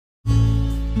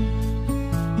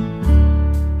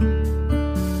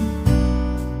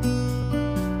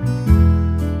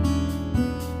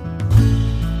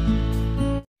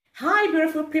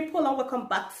beautiful people, and welcome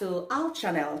back to our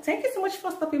channel. Thank you so much for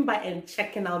stopping by and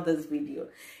checking out this video.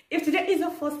 If today is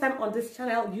your first time on this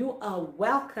channel, you are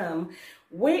welcome.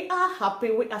 We are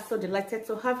happy, we are so delighted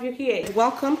to have you here.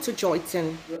 Welcome to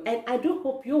Joyton, and I do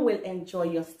hope you will enjoy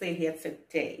your stay here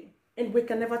today. And we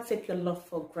can never take your love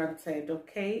for granted,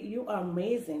 okay? You are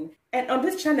amazing. And on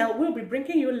this channel, we'll be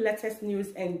bringing you latest news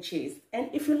and gist. And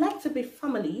if you like to be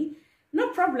family, no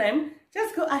problem.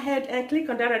 Just go ahead and click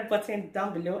on that red button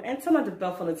down below and turn on the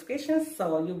bell for notifications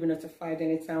so you'll be notified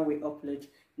anytime we upload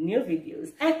new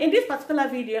videos. And in this particular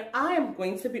video, I am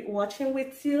going to be watching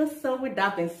with you. So with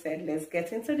that being said, let's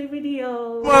get into the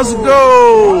video. Must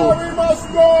go! Buhari must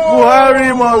go!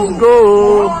 Buhari must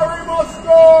go! Buhari must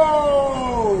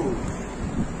go!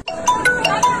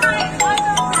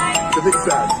 The big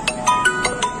sad.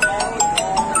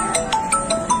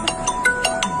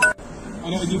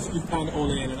 You've planned it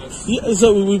all in, and Yeah,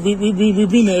 so we've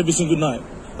been there every single night.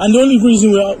 And the only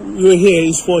reason we're here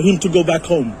is for him to go back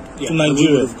home to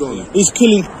Nigeria. He's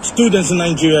killing students in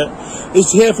Nigeria.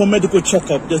 He's here for medical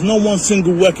checkup. There's not one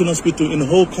single working hospital in the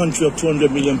whole country of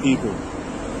 200 million people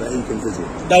That he can visit.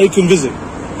 that he can visit,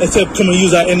 except come and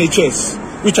use our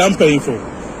NHS, which I'm paying for.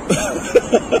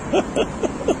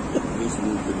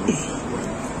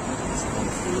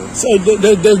 So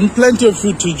there's plenty of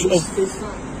footage of...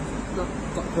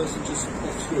 that person just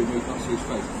off screen, you can't see his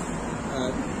face.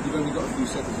 You've only got a few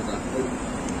seconds of that.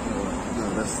 No,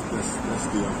 that's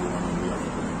the other one on the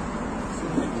other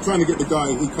day. I'm trying to get the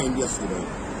guy who came yesterday. I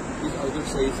was going to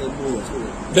say, is there more to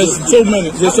it? There's so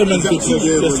many footage.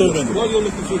 There's so many. While you're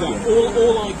looking through that,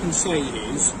 all I can say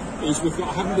is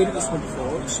I haven't been at this one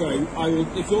before, so I will,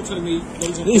 if you're telling me...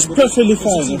 It's perfectly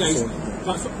fine.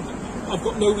 I've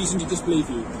got no reason to disbelieve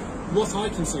you. What I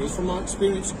can say is, from my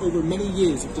experience over many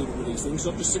years of dealing with these things,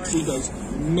 not just 16 days,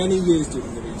 many years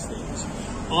dealing with these things,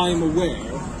 I am aware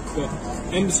that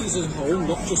embassies as a whole,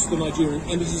 not just the Nigerian,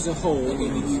 embassies as a whole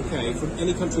in the UK, from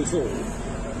any country at all,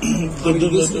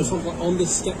 on the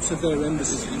steps of their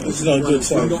embassies, it's not a good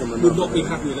sign. Would not be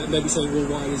happy with it, and they'd be saying, well,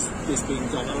 why is this being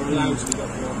done? I'm allowed to be done.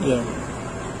 Yeah.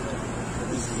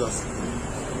 This is us.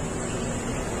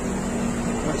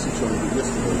 Actually trying to do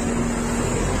yesterday.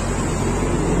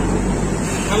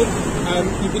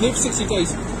 You've been here for 60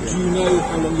 days. Do you know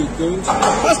how long you're going to?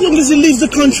 As long as he leaves the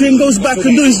country and goes back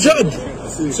and do his job.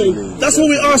 So that's what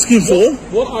we're asking for.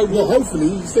 What I Well, want, hopefully,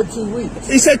 he said 2 weeks.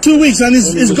 He said 2 weeks and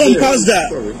he's gone past that.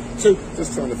 Sorry. so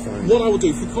Just trying to find what I will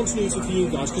do for continuity for you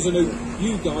guys, because I know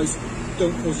you guys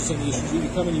don't cause us any issues. You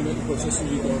come and you make the protest and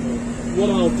you go on. What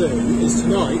I'll do is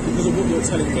tonight, because of what you're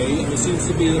telling me, and there seems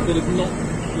to be a bit of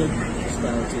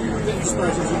disparity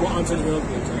to what I'm telling you.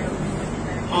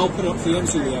 I'll put up the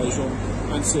MC liaison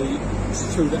and see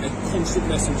through that a constant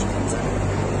message comes out.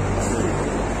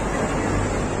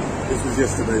 This was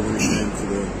yesterday when he came to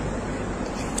the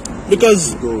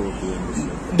Because door of the embassy.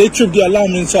 they tripped the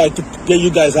alarm inside to get you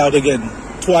guys out again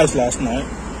twice last night.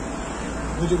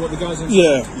 We did what the guys inside?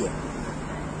 Yeah. Yeah.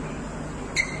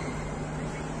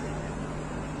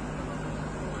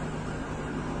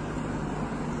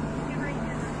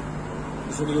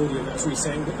 Is there any audio that's really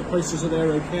saying that the posters are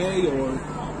there okay, or?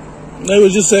 They were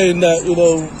just saying that,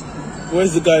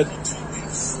 where's the guy? That's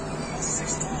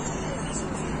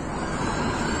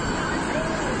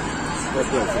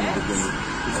right from the beginning.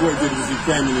 It's what he did was he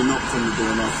came in and knocked on the door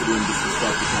and after the embassy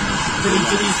started coming.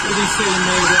 Did he say in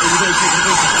there that he was okay to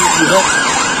the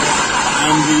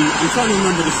And I'm trying to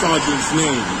remember the sergeant's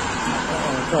name.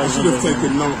 I should have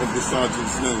taken note of the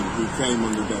sergeant's name who came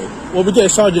on the day. Well, we get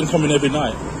a sergeant coming every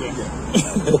night.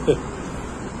 Yeah.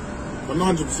 I'm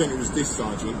not 100% it was this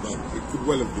sergeant, but it could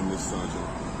well have been this sergeant.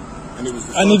 And it was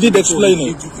the And he did explain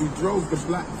it. He drove the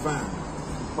black van.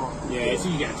 Yeah, so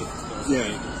you get it.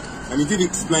 Yeah. And he did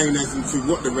explain as into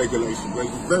what the regulation was.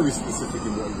 He was very specific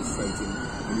in what he was stating.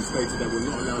 And he stated that we're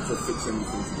not allowed to fix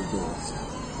anything to the doors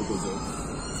because of,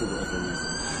 for whatever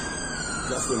reason.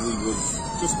 That's when he was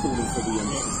just calling for the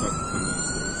embassy staff to come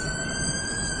downstairs.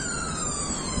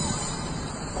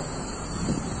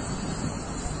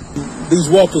 These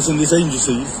workers in these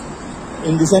agencies,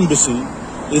 in this embassy,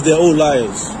 they're all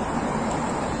liars.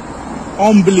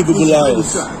 Unbelievable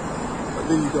liars. But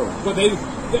there you go. But they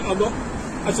are not.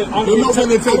 I said, I'm They're not going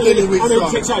to take any weeks I'm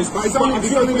off. take sides. But it's only the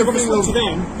thing to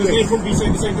them, but they wouldn't be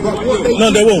saying the same thing about you.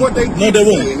 No, they won't. What they No, did they say,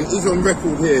 won't. and it is on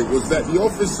record here, was that the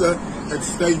officer had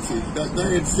stated that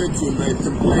they had said to him they had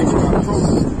complained about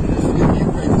problems in the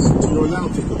UK to allow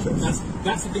to protest.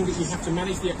 That's the thing, that you have to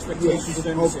manage the expectations of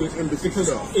embassies. Because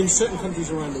in certain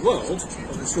countries around the world,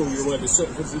 as I'm sure you're aware, there's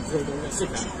certain countries that don't get sick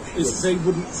at, is they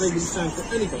wouldn't stand for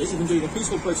anybody, even doing a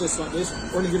peaceful protest like this,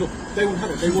 or anything. They wouldn't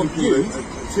have it. They want you.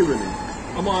 Tyranny.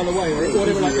 a mile away or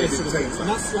whatever like this. And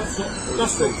that's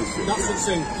not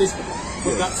saying this,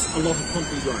 but that's a lot of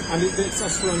countries, and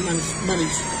that's for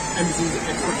managed embassies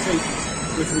expectations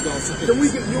with regards to things. Can we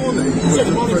get your name? Yeah,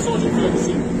 my name's Sergeant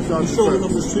Pølicè. The shoulder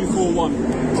number is 241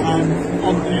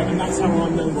 on there, and that's how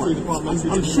I'm known through the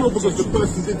parliamentary. I'm sure because the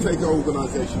person did take our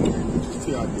organisation name, which is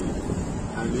TIP.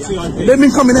 And they've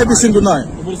been coming every single night.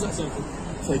 And what does that stand for?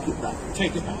 Take it back.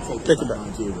 Take it back. Take it back.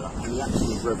 Nigeria. And the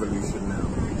action is revolution now.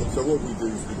 So what we do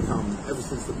is become, ever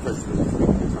since the president has been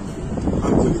in the country,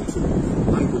 unwilling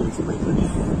to make any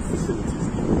facilities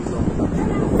even longer.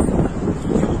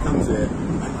 So he comes there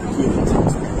and clearly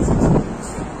taxpayers.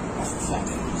 That's the same.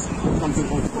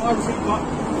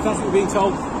 If that's what we're being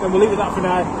told, then we'll leave it at that for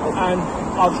now, and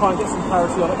I'll try and get some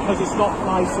clarity on it, because it's not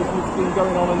nice if you've been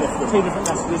going on and two different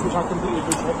messages, which I completely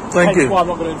appreciate. Thank you. That's why I'm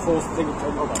not going to enforce the thing with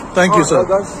take over. Thank you, sir.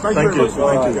 Thank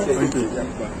you.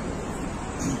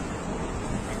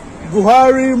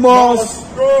 Buhari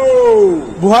must go.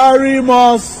 Buhari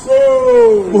must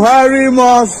go. Buhari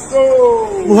must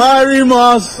go. Buhari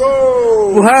must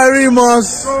go. Buhari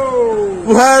must go.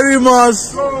 Buhari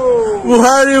must go.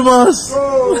 Buhari must go.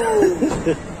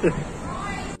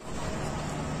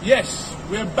 Yes,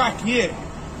 we're back here.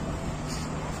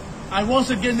 And once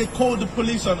again they called the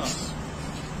police on us.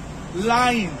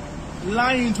 Lying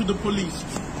to the police.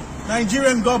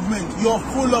 Nigerian government, you're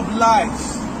full of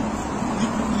lies.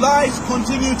 Lies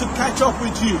continue to catch up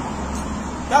with you.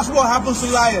 That's what happens to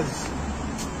liars.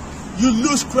 You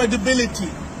lose credibility.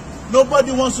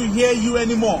 Nobody wants to hear you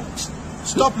anymore.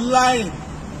 Stop lying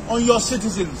on your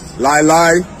citizens.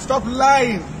 Lie. Stop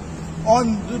lying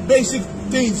on the basic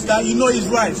things that you know is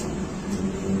right.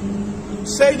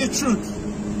 Say the truth.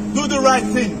 Do the right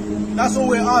thing. That's what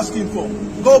we're asking for.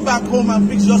 Go back home and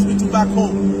fix the hospital back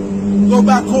home. Go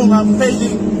back home and pay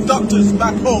the doctors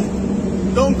back home.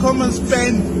 Don't come and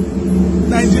spend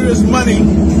Nigeria's money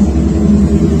in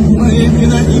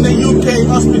a UK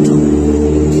hospital.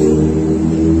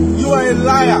 You are a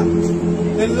liar,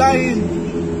 a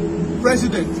lying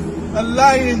president, a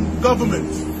lying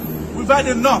government. We've had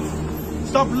enough.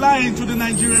 Stop lying to the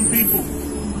Nigerian people.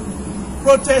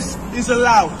 Protest is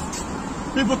allowed.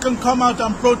 People can come out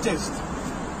and protest.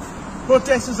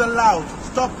 Protest is allowed.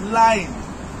 Stop lying.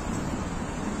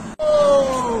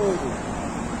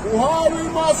 Buhari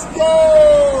must go!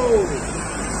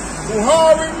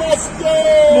 Buhari must go!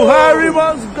 Buhari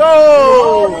must go!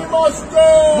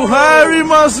 Buhari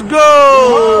must go!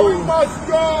 Buhari must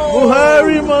go!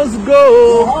 Buhari must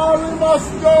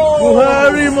go!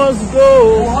 Buhari must go!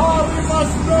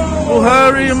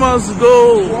 Buhari must go!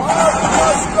 Buhari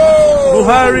must go!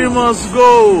 Buhari must go!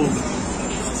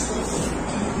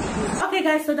 Okay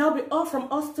guys, so that'll be all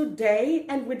from us today,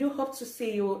 and we do hope to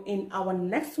see you in our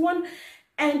next one.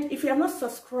 And if you have not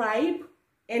subscribed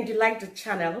and you like the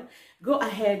channel, go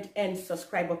ahead and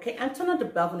subscribe, okay? And turn on the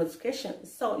bell for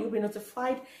notifications so you'll be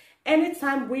notified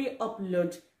anytime we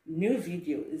upload new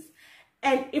videos.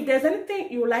 And if there's anything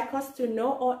you would like us to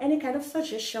know or any kind of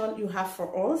suggestion you have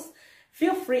for us,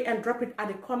 feel free and drop it at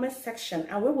the comment section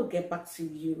and we will get back to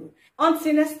you.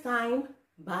 Until next time,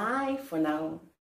 bye for now.